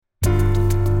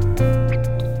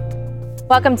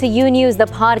Welcome to U News, the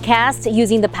podcast,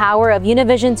 using the power of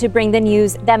Univision to bring the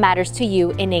news that matters to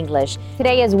you in English.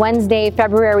 Today is Wednesday,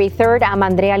 February 3rd. I'm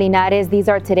Andrea Linares. These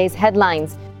are today's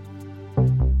headlines.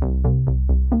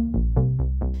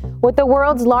 With the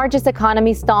world's largest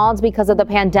economy stalled because of the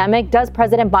pandemic, does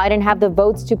President Biden have the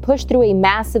votes to push through a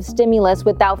massive stimulus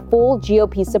without full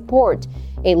GOP support?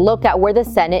 A look at where the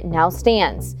Senate now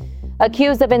stands.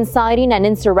 Accused of inciting an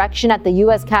insurrection at the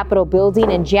U.S. Capitol building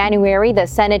in January, the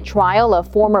Senate trial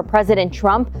of former President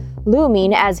Trump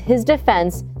looming as his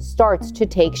defense starts to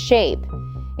take shape.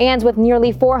 And with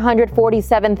nearly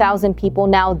 447,000 people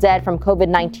now dead from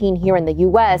COVID-19 here in the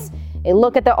U.S., a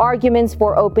look at the arguments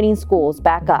for opening schools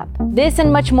back up. This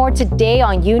and much more today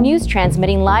on U News,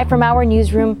 transmitting live from our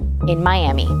newsroom in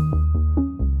Miami.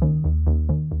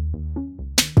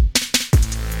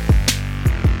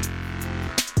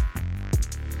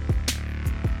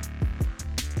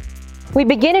 We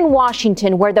begin in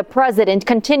Washington, where the president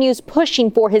continues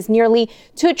pushing for his nearly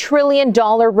 $2 trillion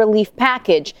relief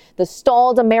package. The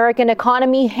stalled American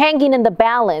economy hanging in the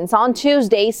balance. On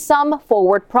Tuesday, some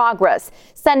forward progress.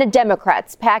 Senate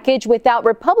Democrats package without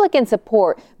Republican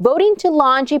support, voting to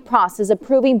launch a process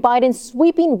approving Biden's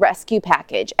sweeping rescue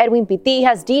package. Edwin Pitti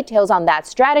has details on that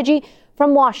strategy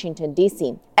from Washington,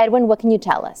 D.C. Edwin, what can you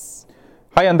tell us?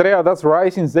 Hi, Andrea. That's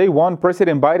right. Since day one,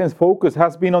 President Biden's focus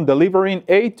has been on delivering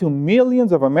aid to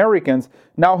millions of Americans.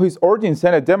 Now he's urging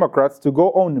Senate Democrats to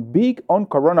go on big on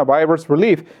coronavirus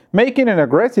relief, making an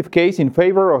aggressive case in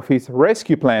favor of his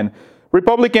rescue plan.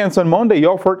 Republicans on Monday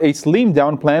offered a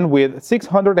slimmed-down plan with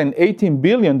 $618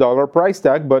 billion price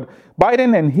tag, but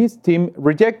Biden and his team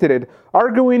rejected it,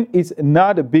 arguing it's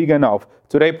not big enough.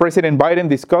 Today, President Biden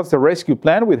discussed the rescue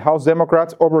plan with House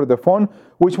Democrats over the phone,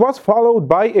 which was followed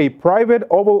by a private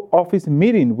Oval Office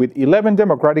meeting with 11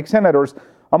 Democratic senators,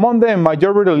 among them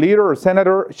Majority Leader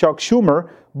Senator Chuck Schumer,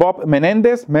 Bob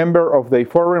Menendez, member of the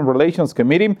Foreign Relations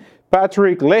Committee,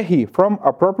 Patrick Leahy from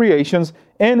Appropriations,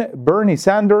 and Bernie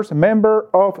Sanders, member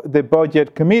of the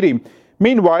Budget Committee.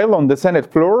 Meanwhile, on the Senate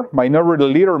floor, Minority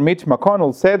Leader Mitch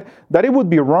McConnell said that it would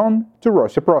be wrong to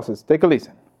rush the process. Take a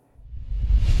listen.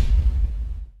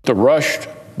 The rushed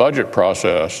budget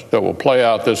process that will play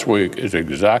out this week is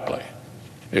exactly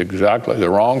the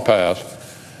wrong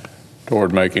path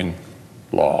toward making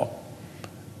law.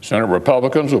 Senate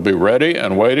Republicans will be ready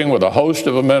and waiting with a host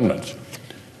of amendments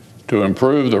to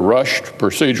improve the rushed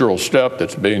procedural step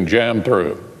that's being jammed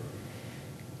through.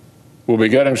 We'll be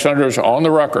getting senators on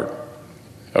the record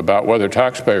about whether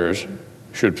taxpayers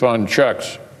should fund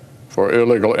checks for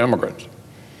illegal immigrants,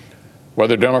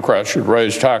 whether Democrats should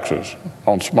raise taxes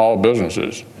on small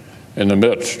businesses in the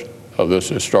midst of this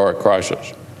historic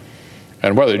crisis,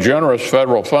 and whether generous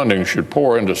federal funding should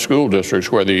pour into school districts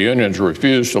where the unions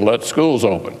refuse to let schools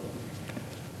open.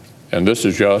 And this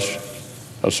is just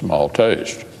a small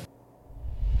taste.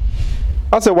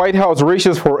 As the White House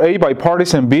reaches for a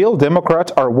bipartisan bill,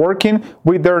 Democrats are working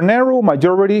with their narrow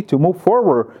majority to move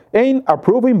forward in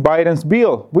approving Biden's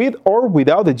bill, with or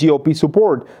without the GOP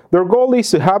support. Their goal is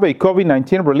to have a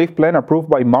COVID-19 relief plan approved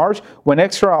by March, when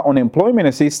extra unemployment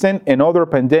assistance and other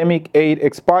pandemic aid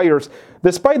expires.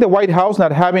 Despite the White House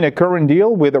not having a current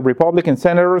deal with the Republican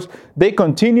senators, they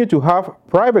continue to have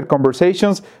private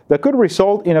conversations that could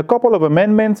result in a couple of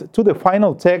amendments to the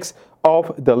final text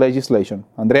of the legislation.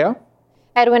 Andrea?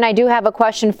 Edwin, I do have a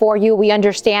question for you. We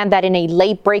understand that in a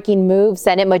late-breaking move,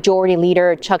 Senate Majority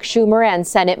Leader Chuck Schumer and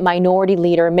Senate Minority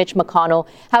Leader Mitch McConnell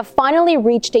have finally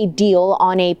reached a deal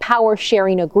on a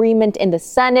power-sharing agreement in the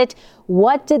Senate.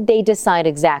 What did they decide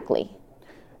exactly?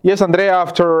 Yes, Andrea,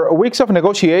 after weeks of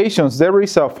negotiations, there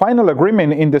is a final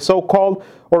agreement in the so-called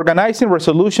organizing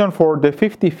resolution for the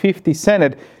 50-50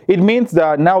 Senate. It means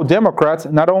that now Democrats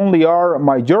not only are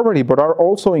majority, but are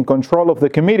also in control of the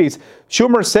committees.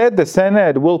 Schumer said the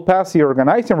Senate will pass the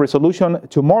organizing resolution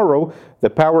tomorrow. The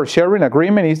power-sharing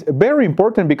agreement is very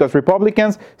important because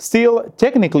Republicans still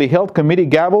technically held committee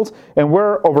gavels and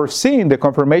were overseeing the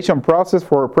confirmation process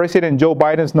for President Joe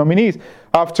Biden's nominees.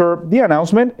 After the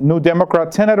announcement, new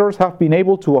Democrat senators have been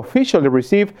able to officially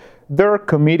receive their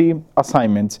committee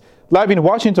assignments. Live in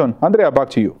Washington, Andrea, back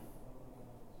to you.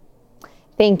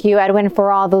 Thank you, Edwin,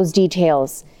 for all those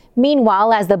details.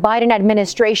 Meanwhile, as the Biden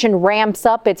administration ramps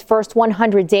up its first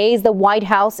 100 days, the White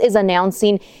House is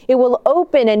announcing it will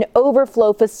open an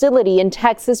overflow facility in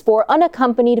Texas for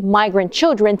unaccompanied migrant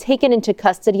children taken into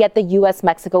custody at the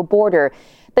U.S.-Mexico border.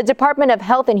 The Department of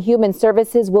Health and Human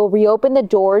Services will reopen the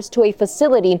doors to a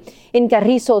facility in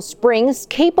Carrizo Springs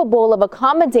capable of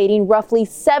accommodating roughly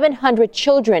 700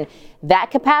 children. That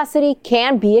capacity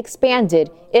can be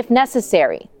expanded if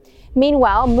necessary.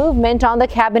 Meanwhile, movement on the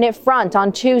cabinet front.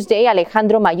 On Tuesday,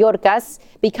 Alejandro Mayorkas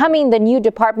becoming the new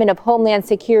Department of Homeland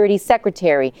Security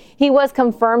Secretary. He was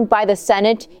confirmed by the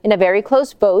Senate in a very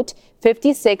close vote,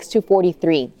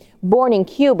 56-43. Born in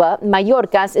Cuba,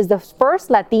 Mayorkas is the first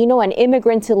Latino and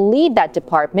immigrant to lead that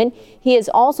department. He is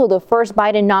also the first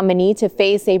Biden nominee to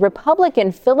face a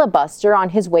Republican filibuster on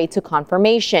his way to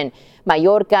confirmation.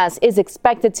 Mayorkas is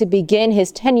expected to begin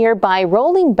his tenure by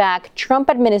rolling back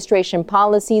Trump administration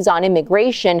policies on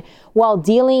immigration while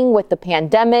dealing with the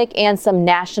pandemic and some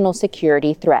national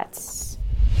security threats.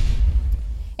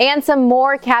 And some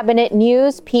more cabinet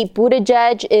news. Pete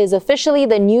Buttigieg is officially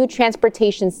the new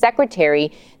transportation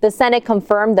secretary. The Senate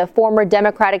confirmed the former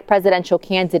Democratic presidential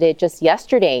candidate just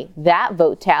yesterday. That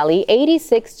vote tally,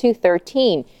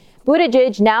 86-13.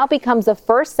 Buttigieg now becomes the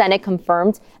first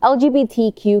Senate-confirmed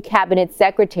LGBTQ cabinet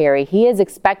secretary. He is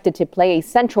expected to play a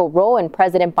central role in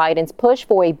President Biden's push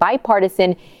for a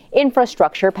bipartisan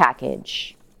infrastructure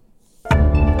package.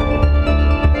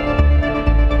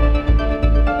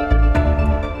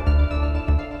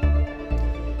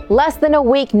 Less than a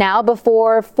week now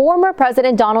before former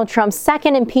President Donald Trump's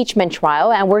second impeachment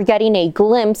trial, and we're getting a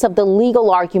glimpse of the legal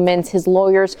arguments his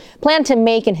lawyers plan to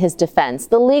make in his defense.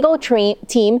 The legal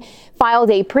team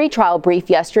filed a pretrial brief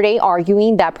yesterday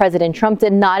arguing that President Trump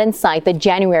did not incite the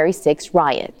January 6th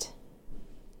riot.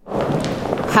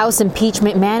 House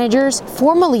impeachment managers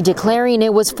formally declaring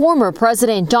it was former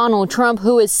President Donald Trump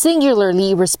who is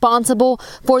singularly responsible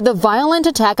for the violent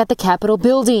attack at the Capitol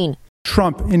building.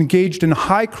 Trump engaged in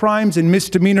high crimes and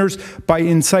misdemeanors by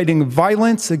inciting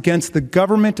violence against the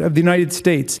government of the United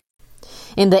States.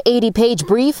 In the 80-page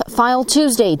brief filed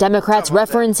Tuesday, Democrats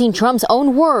referencing Trump's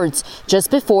own words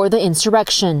just before the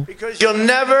insurrection. Because you'll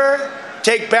never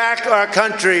take back our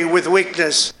country with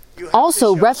weakness.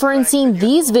 Also referencing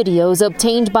these videos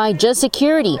obtained by Just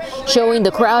Security, showing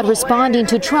the crowd responding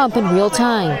to Trump in real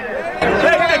time.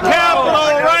 Take the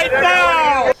Capitol right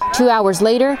now! 2 hours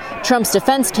later, Trump's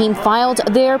defense team filed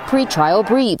their pretrial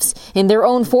briefs. In their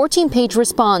own 14-page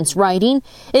response, writing,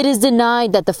 "It is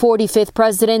denied that the 45th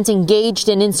president engaged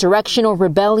in insurrection or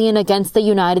rebellion against the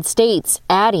United States,"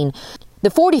 adding,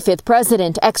 "The 45th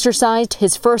president exercised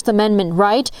his First Amendment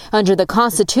right under the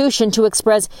Constitution to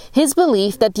express his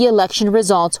belief that the election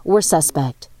results were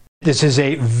suspect." This is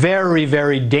a very,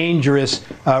 very dangerous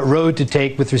road to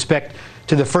take with respect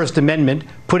to the First Amendment,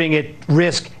 putting at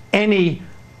risk any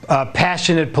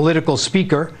passionate political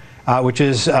speaker, which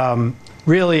is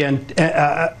really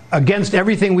against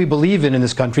everything we believe in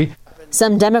this country.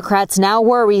 Some Democrats now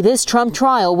worry this Trump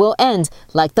trial will end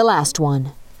like the last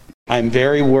one. I'm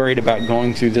very worried about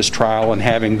going through this trial and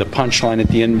having the punchline at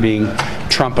the end being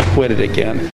Trump acquitted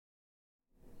again.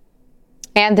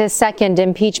 And this second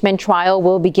impeachment trial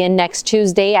will begin next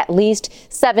Tuesday. At least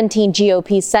 17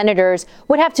 GOP senators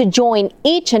would have to join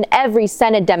each and every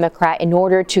Senate Democrat in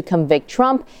order to convict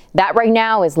Trump. That right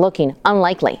now is looking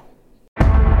unlikely.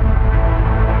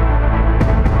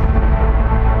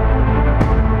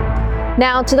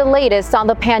 Now to the latest on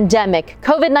the pandemic.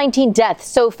 COVID-19 deaths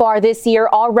so far this year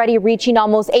already reaching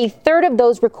almost a third of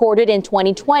those recorded in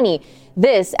 2020.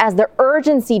 This as the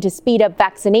urgency to speed up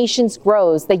vaccinations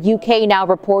grows. The UK now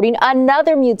reporting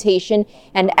another mutation,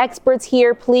 and experts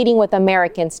here pleading with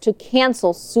Americans to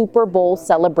cancel Super Bowl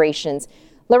celebrations.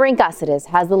 Lorraine Cáceres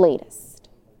has the latest.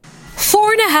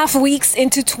 4.5 weeks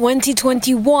into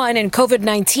 2021, and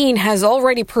COVID-19 has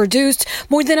already produced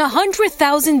more than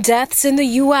 100,000 deaths in the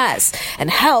U.S. And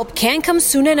help can't come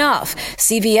soon enough.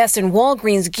 CVS and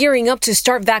Walgreens gearing up to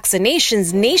start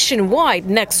vaccinations nationwide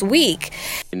next week.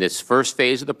 In this first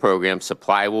phase of the program,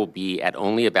 supply will be at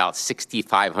only about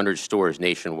 6,500 stores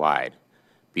nationwide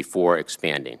before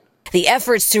expanding. The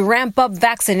efforts to ramp up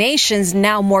vaccinations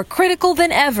now more critical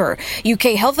than ever.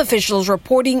 UK health officials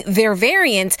reporting their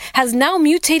variant has now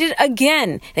mutated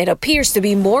again. It appears to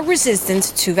be more resistant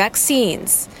to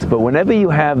vaccines. But whenever you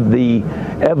have the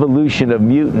evolution of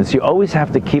mutants, you always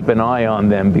have to keep an eye on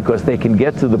them because they can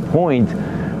get to the point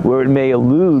where it may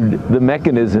elude the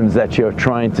mechanisms that you're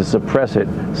trying to suppress it,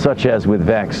 such as with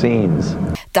vaccines.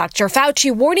 Dr.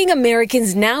 Fauci warning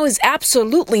Americans now is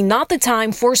absolutely not the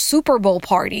time for Super Bowl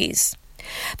parties.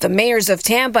 The mayors of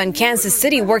Tampa and Kansas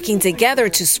City working together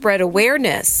to spread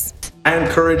awareness. I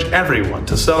encourage everyone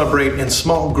to celebrate in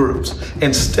small groups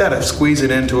instead of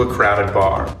squeezing into a crowded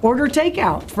bar. Order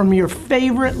takeout from your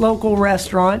favorite local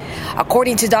restaurant.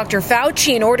 According to Dr.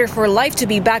 Fauci, in order for life to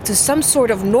be back to some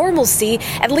sort of normalcy,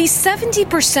 at least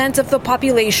 70% of the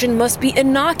population must be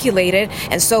inoculated,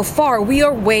 and so far we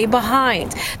are way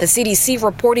behind. The CDC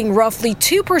reporting roughly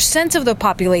 2% of the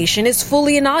population is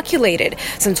fully inoculated.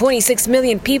 Some 26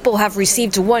 million people have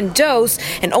received one dose,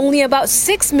 and only about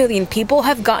 6 million people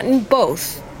have gotten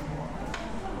both.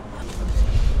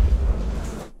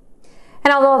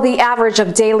 And although the average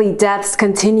of daily deaths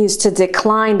continues to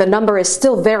decline, the number is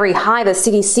still very high. The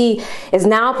CDC is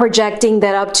now projecting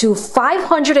that up to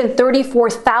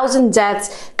 534,000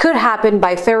 deaths could happen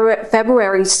by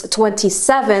February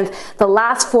 27th. The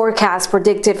last forecast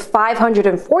predicted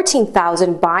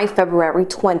 514,000 by February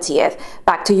 20th.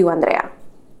 Back to you, Andrea.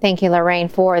 Thank you, Lorraine,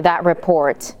 for that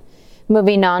report.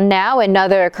 Moving on now,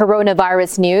 another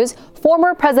coronavirus news.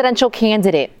 Former presidential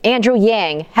candidate Andrew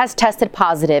Yang has tested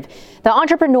positive. The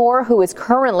entrepreneur, who is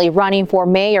currently running for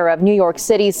mayor of New York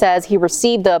City, says he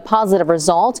received the positive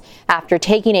result after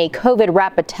taking a COVID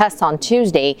rapid test on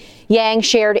Tuesday. Yang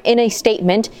shared in a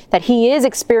statement that he is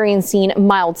experiencing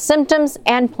mild symptoms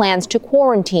and plans to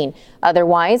quarantine.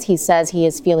 Otherwise, he says he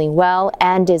is feeling well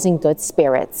and is in good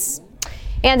spirits.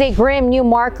 And a grim new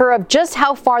marker of just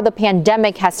how far the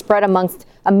pandemic has spread amongst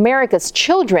America's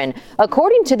children.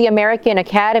 According to the American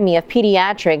Academy of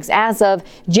Pediatrics, as of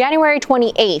January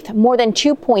 28th, more than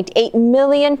 2.8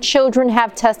 million children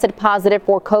have tested positive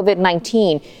for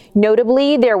COVID-19.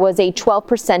 Notably, there was a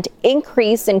 12%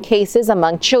 increase in cases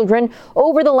among children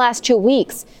over the last 2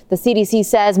 weeks. The CDC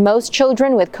says most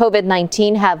children with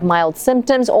COVID-19 have mild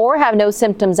symptoms or have no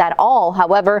symptoms at all.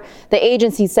 However, the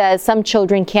agency says some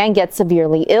children can get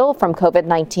severely ill from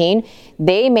COVID-19.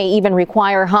 They may even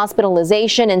require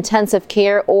hospitalization, intensive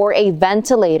care, or a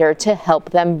ventilator to help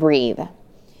them breathe.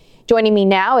 Joining me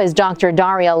now is Dr.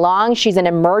 Daria Long. She's an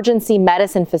emergency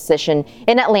medicine physician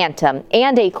in Atlanta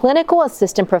and a clinical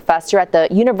assistant professor at the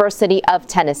University of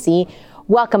Tennessee.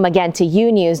 Welcome again to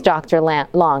U News, Dr.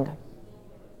 Long.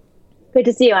 Good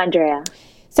to see you, Andrea.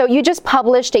 So you just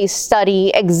published a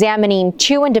study examining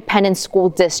 2 independent school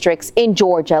districts in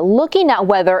Georgia, looking at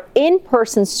whether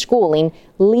in-person schooling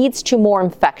leads to more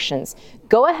infections.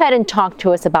 Go ahead and talk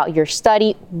to us about your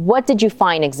study. What did you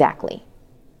find exactly?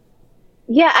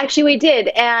 Yeah, actually we did.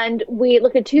 And we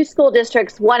looked at 2 school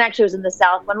districts. One actually was in the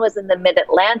South, one was in the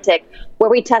Mid-Atlantic, where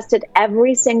we tested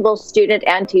every single student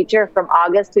and teacher from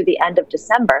August through the end of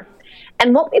December.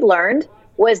 And what we learned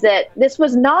was that this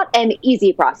was not an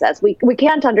easy process. We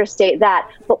can't understate that,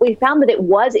 but we found that it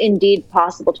was indeed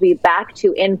possible to be back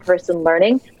to in-person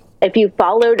learning if you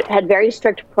had very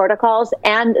strict protocols,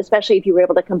 and especially if you were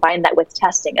able to combine that with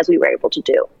testing, as we were able to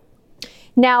do.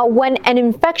 Now, when an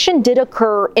infection did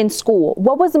occur in school,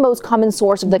 what was the most common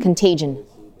source of the contagion?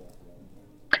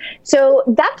 So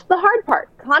that's the hard part.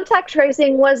 Contact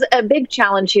tracing was a big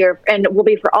challenge here, and will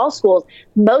be for all schools.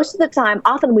 Most of the time,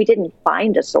 often we didn't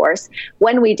find a source.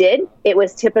 When we did, it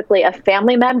was typically a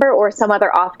family member or some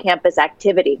other off-campus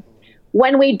activity.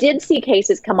 When we did see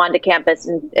cases come onto campus,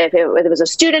 and if it was a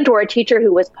student or a teacher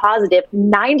who was positive,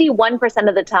 91%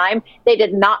 of the time, they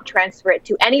did not transfer it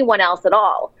to anyone else at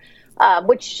all,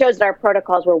 which shows that our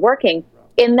protocols were working.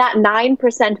 In that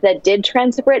 9% that did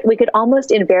transfer it, we could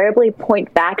almost invariably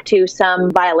point back to some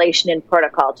violation in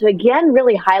protocol to, again,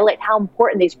 really highlight how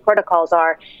important these protocols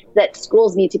are that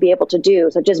schools need to be able to do,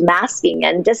 such as masking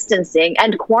and distancing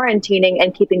and quarantining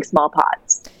and keeping small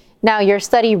pods. Now, your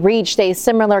study reached a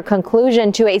similar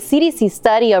conclusion to a CDC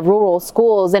study of rural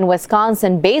schools in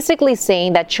Wisconsin, basically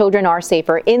saying that children are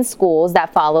safer in schools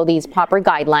that follow these proper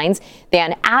guidelines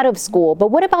than out of school.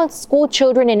 But what about school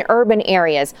children in urban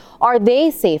areas? Are they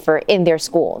safer in their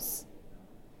schools?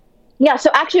 Yeah,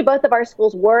 so actually both of our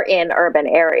schools were in urban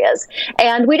areas,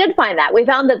 and we did find that. We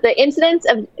found that the incidence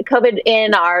of COVID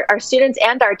in our students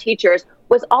and our teachers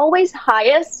was always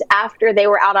highest after they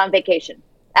were out on vacation,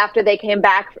 after they came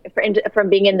back from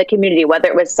being in the community, whether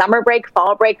it was summer break,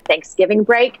 fall break, Thanksgiving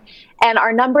break. And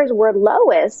our numbers were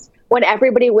lowest when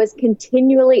everybody was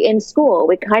continually in school.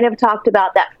 We kind of talked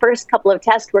about that first couple of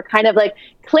tests were kind of like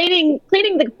cleaning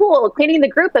the pool, cleaning the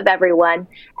group of everyone.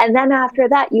 And then after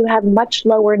that, you have much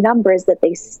lower numbers that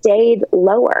they stayed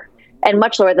lower, and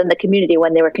much lower than the community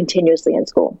when they were continuously in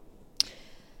school.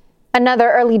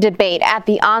 Another early debate at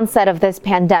the onset of this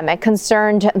pandemic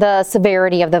concerned the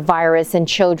severity of the virus in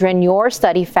children. Your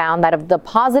study found that of the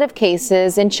positive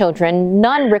cases in children,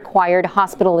 none required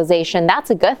hospitalization. That's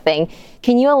a good thing.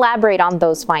 Can you elaborate on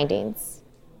those findings?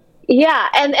 Yeah,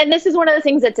 and this is one of the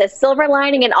things that's a silver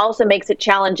lining and also makes it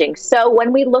challenging. So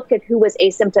when we looked at who was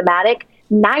asymptomatic,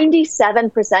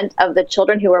 97% of the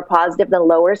children who were positive in the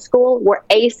lower school were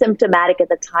asymptomatic at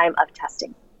the time of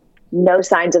testing. No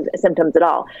signs of symptoms at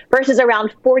all, versus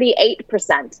around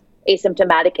 48%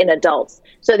 asymptomatic in adults.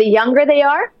 So the younger they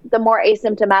are, the more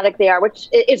asymptomatic they are, which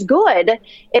is good.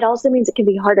 It also means it can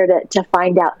be harder to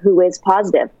find out who is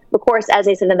positive. Of course, as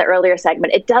I said in the earlier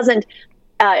segment, it doesn't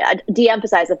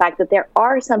de-emphasize the fact that there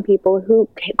are some people who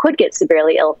could get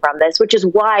severely ill from this, which is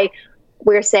why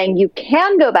we're saying you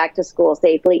can go back to school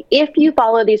safely if you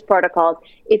follow these protocols,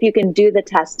 if you can do the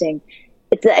testing.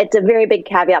 It's a very big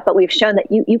caveat, but we've shown that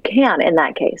you can in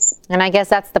that case. And I guess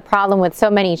that's the problem with so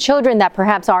many children that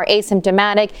perhaps are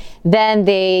asymptomatic. Then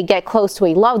they get close to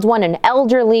a loved one, an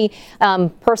elderly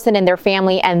person in their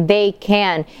family, and they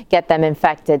can get them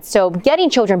infected. So getting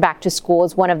children back to school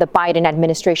is one of the Biden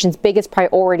administration's biggest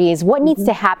priorities. What needs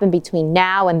to happen between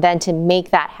now and then to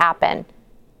make that happen?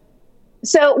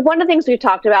 So one of the things we've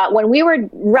talked about when we were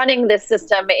running this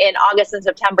system in August and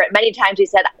September, many times we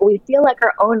said we feel like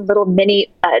our own little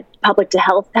mini public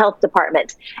health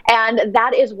department. And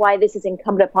that is why this is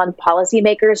incumbent upon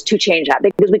policymakers to change that,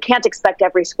 because we can't expect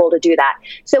every school to do that.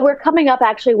 So we're coming up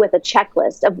actually with a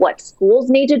checklist of what schools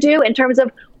need to do in terms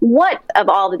of what of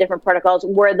all the different protocols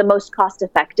were the most cost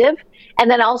effective.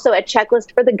 And then also a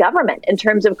checklist for the government in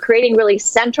terms of creating really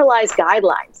centralized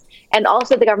guidelines. And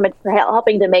also the government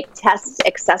helping to make tests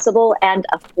accessible and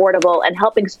affordable and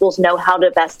helping schools know how to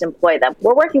best employ them.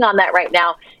 We're working on that right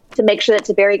now to make sure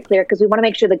that's very clear, because we want to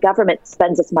make sure the government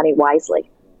spends its money wisely.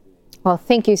 Well,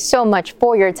 thank you so much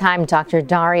for your time, Dr.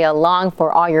 Daria Long, for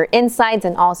all your insights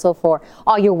and also for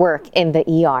all your work in the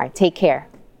ER. Take care.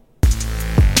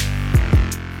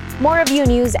 More of You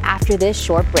News after this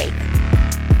short break.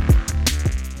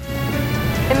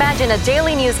 Imagine a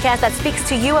daily newscast that speaks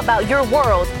to you about your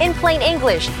world in plain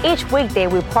English. Each weekday,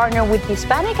 we partner with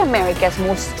Hispanic America's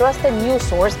most trusted news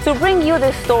source to bring you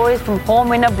the stories from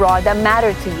home and abroad that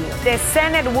matter to you. The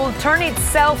Senate will turn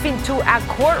itself into a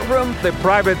courtroom. The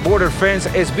private border fence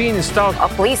is being installed. A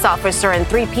police officer and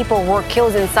 3 people were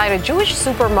killed inside a Jewish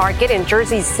supermarket in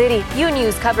Jersey City. You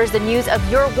News covers the news of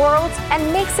your world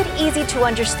and makes it easy to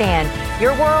understand.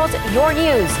 Your world, your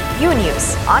news. You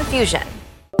News on Fusion.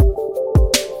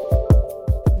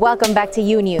 Welcome back to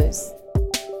You News.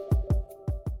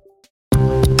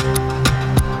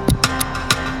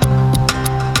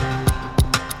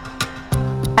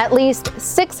 At least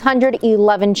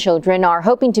 611 children are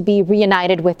hoping to be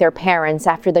reunited with their parents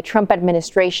after the Trump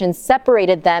administration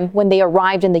separated them when they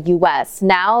arrived in the U.S.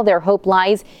 Now their hope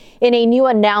lies in a new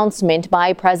announcement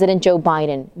by President Joe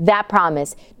Biden. That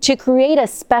promise to create a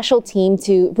special team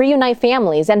to reunite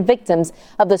families and victims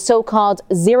of the so-called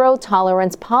zero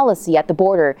tolerance policy at the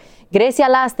border. Grecia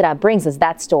Lastra brings us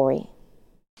that story.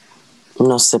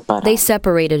 They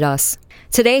separated us.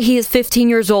 Today, he is 15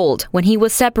 years old. When he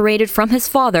was separated from his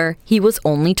father, he was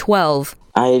only 12.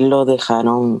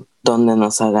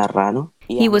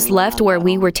 He was left where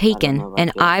we were taken,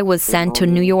 and I was sent to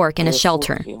New York in a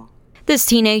shelter. This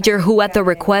teenager, who at the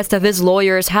request of his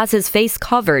lawyers has his face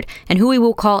covered and who he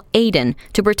will call Aiden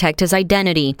to protect his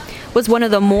identity, was one of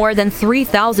the more than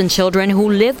 3,000 children who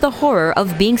lived the horror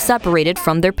of being separated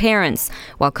from their parents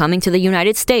while coming to the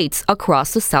United States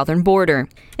across the southern border.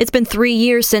 It's been 3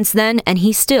 years since then, and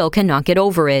he still cannot get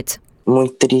over it. I'm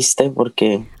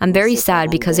very sad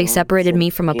because they separated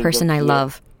me from a person I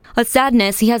love. A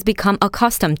sadness he has become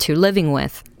accustomed to living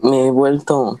with.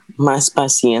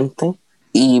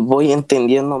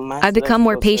 I've become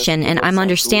more patient, and I'm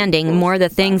understanding more of the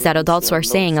things that adults are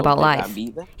saying about life.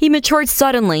 He matured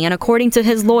suddenly, and according to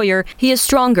his lawyer, he is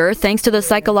stronger thanks to the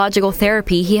psychological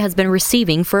therapy he has been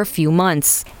receiving for a few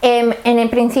months. En el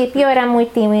principio era muy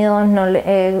tímido, no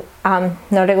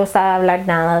le gustaba hablar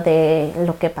nada de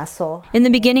lo que pasó. In the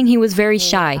beginning, he was very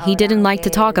shy. He didn't like to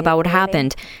talk about what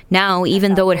happened. Now,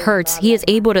 even though it hurts, he is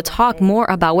able to talk more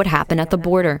about what happened at the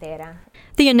border.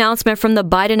 The announcement from the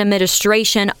Biden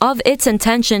administration of its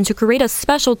intention to create a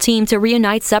special team to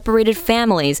reunite separated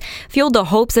families fueled the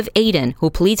hopes of Aiden, who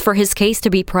pleads for his case to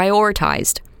be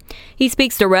prioritized. He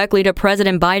speaks directly to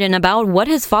President Biden about what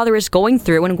his father is going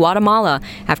through in Guatemala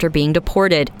after being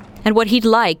deported and what he'd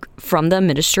like from the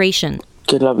administration.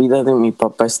 Que la vida de mi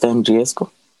papá está en riesgo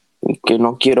y que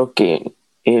no quiero que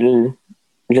él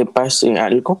le pase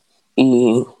algo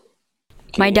y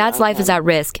my dad's life is at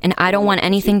risk, and I don't want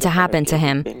anything to happen to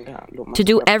him. To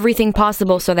do everything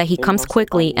possible so that he comes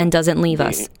quickly and doesn't leave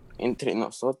us. The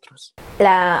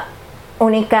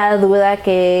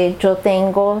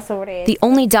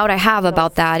only doubt I have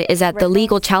about that is at the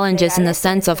legal challenges in the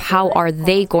sense of how are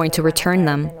they going to return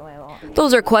them.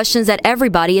 Those are questions that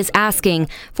everybody is asking.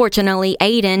 Fortunately,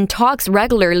 Aiden talks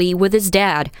regularly with his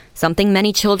dad, something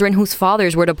many children whose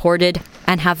fathers were deported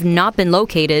and have not been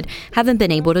located haven't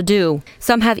been able to do.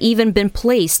 Some have even been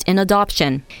placed in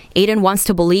adoption. Aiden wants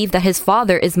to believe that his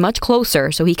father is much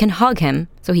closer so he can hug him,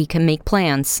 so he can make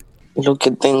plans. Lo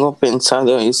que tengo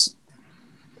pensado es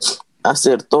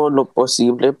hacer todo lo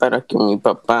posible para que mi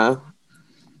papá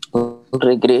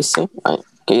regrese,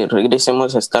 que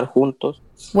regresemos a estar juntos.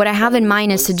 What I have in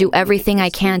mind is to do everything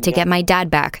I can to get my dad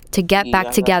back, to get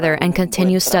back together and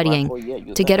continue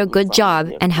studying, to get a good job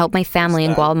and help my family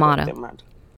in Guatemala.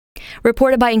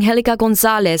 Reported by Angelica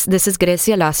Gonzalez, this is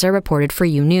Grecia Lasser, reported for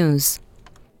U News.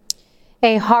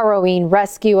 A harrowing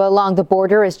rescue along the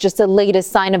border is just the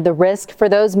latest sign of the risk for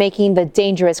those making the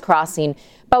dangerous crossing.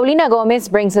 Paulina Gomez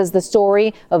brings us the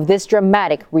story of this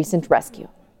dramatic recent rescue.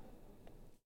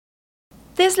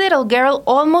 This little girl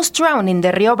almost drowned in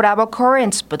the Rio Bravo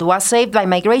currents, but was saved by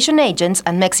migration agents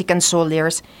and Mexican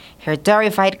soldiers. Her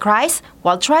terrified cries,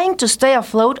 while trying to stay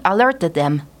afloat, alerted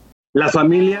them.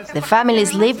 The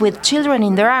families live with children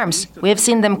in their arms. We have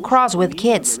seen them cross with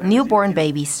kids, newborn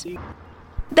babies.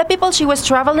 The people she was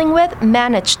traveling with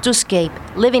managed to escape,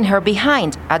 leaving her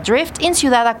behind, adrift in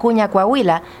Ciudad Acuña,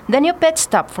 Coahuila, the new pit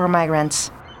stop for migrants.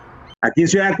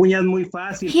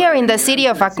 Here in the city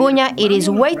of Acuña, it is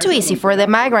way too easy for the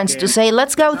migrants to say,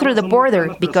 let's go through the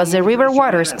border, because the river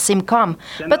waters seem calm.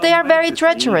 But they are very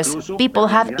treacherous. People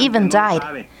have even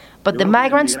died. But the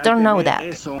migrants don't know that.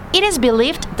 It is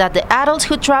believed that the adults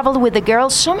who traveled with the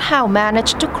girl somehow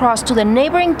managed to cross to the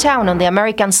neighboring town on the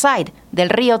American side, Del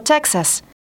Rio, Texas.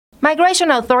 Migration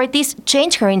authorities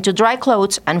changed her into dry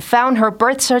clothes and found her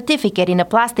birth certificate in a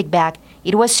plastic bag.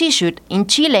 It was issued in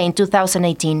Chile in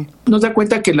 2018.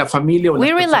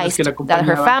 We realized that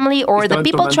her family or the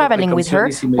people traveling with her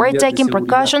were taking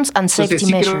precautions and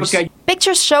safety measures.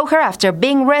 Pictures show her after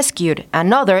being rescued.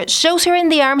 Another shows her in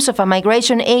the arms of a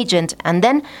migration agent and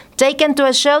then taken to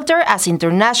a shelter as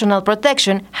international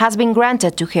protection has been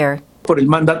granted to her. By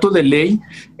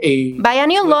a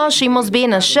new law, she must be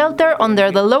in a shelter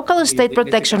under the local state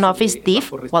protection office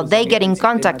DIF while they get in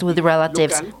contact with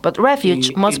relatives, but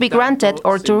refuge must be granted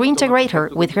or to reintegrate her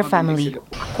with her family.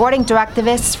 According to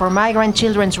activists for migrant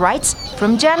children's rights,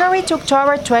 from January to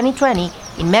October 2020,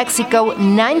 in Mexico,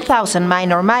 9,000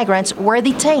 minor migrants were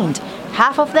detained.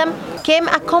 Half of them came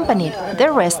accompanied,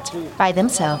 the rest by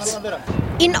themselves.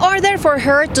 In order for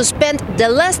her to spend the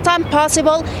less time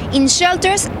possible in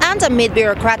shelters and amid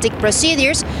bureaucratic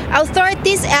procedures,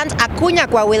 authorities and Acuña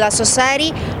Coahuila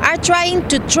Society are trying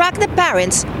to track the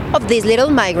parents of this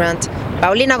little migrant.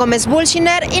 Paulina Gomez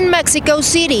Bulchiner in Mexico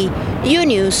City, U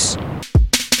News.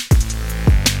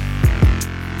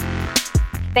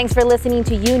 Thanks for listening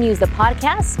to U News, the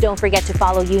podcast. Don't forget to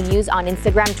follow U News on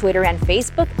Instagram, Twitter, and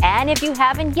Facebook. And if you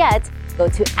haven't yet, go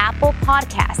to Apple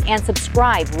Podcasts and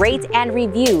subscribe, rate, and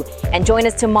review. And join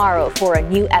us tomorrow for a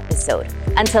new episode.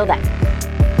 Until then.